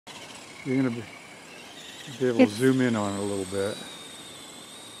You're going to be able to zoom in on it a little bit.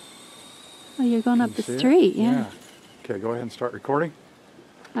 Oh, you're going up the street, yeah. Okay, go ahead and start recording.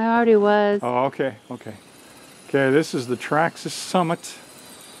 I already was. Oh, okay. Okay, this is the Traxxas Summit.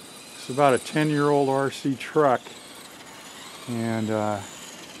 It's about a 10-year-old RC truck. And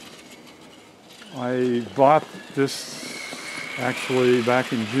I bought this actually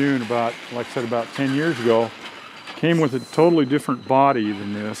back in June, like I said, about 10 years ago. Came with a totally different body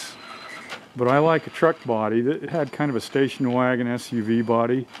than this. But I like a truck body. It had kind of a station wagon SUV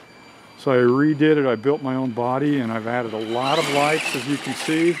body. So I redid it. I built my own body, and I've added a lot of lights, as you can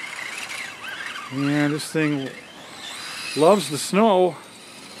see. And this thing loves the snow.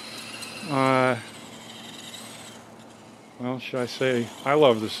 Well, should I say, I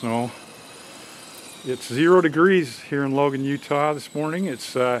love the snow. It's 0 degrees here in Logan, Utah this morning.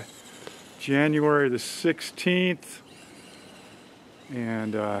 It's January the 16th.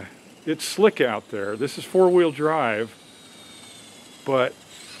 And it's slick out there. This is four-wheel drive, but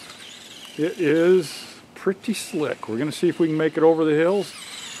it is pretty slick. We're going to see if we can make it over the hills.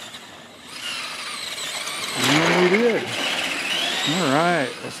 And we did. All right,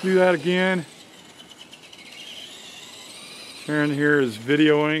 let's do that again. Sharon here is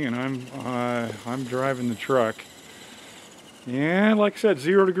videoing, and I'm driving the truck. And like I said,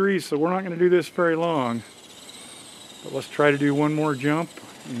 0 degrees, so we're not going to do this very long. But let's try to do one more jump.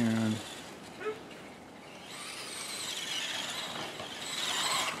 And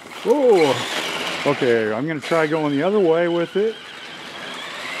whoa! Okay, I'm going to try going the other way with it.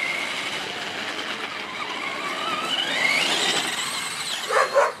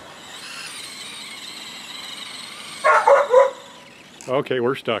 Okay,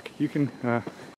 we're stuck. You can